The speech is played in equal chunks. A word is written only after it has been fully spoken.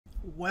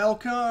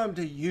Welcome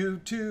to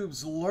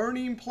YouTube's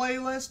Learning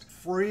Playlist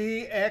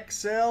Free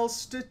Excel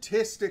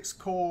Statistics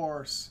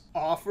course.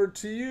 Offered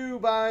to you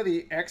by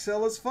the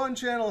excelisfun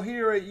channel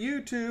here at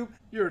YouTube,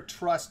 your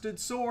trusted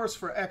source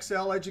for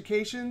Excel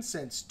education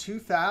since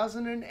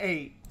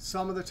 2008.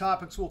 Some of the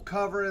topics we'll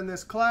cover in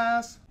this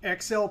class: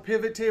 Excel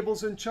pivot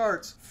tables and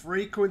charts,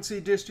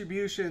 frequency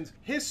distributions,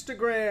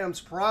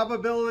 histograms,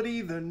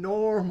 probability, the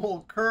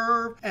normal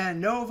curve,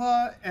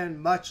 ANOVA,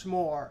 and much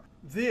more.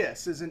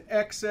 This is an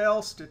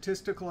Excel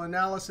statistical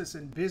analysis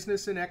in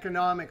business and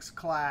economics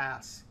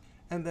class.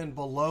 And then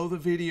below the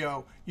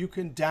video, you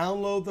can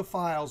download the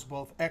files,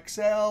 both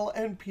Excel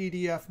and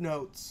PDF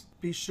notes.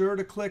 Be sure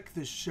to click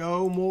the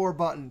Show More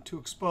button to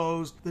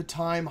expose the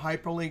time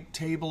hyperlink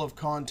table of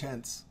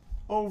contents.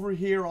 Over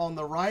here on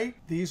the right,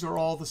 these are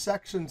all the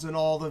sections in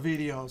all the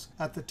videos.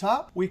 At the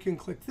top, we can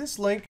click this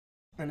link,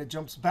 and it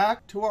jumps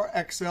back to our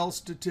Excel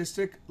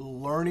statistic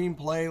learning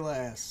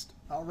playlist.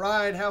 All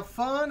right, have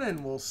fun,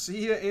 and we'll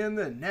see you in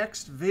the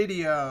next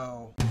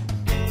video.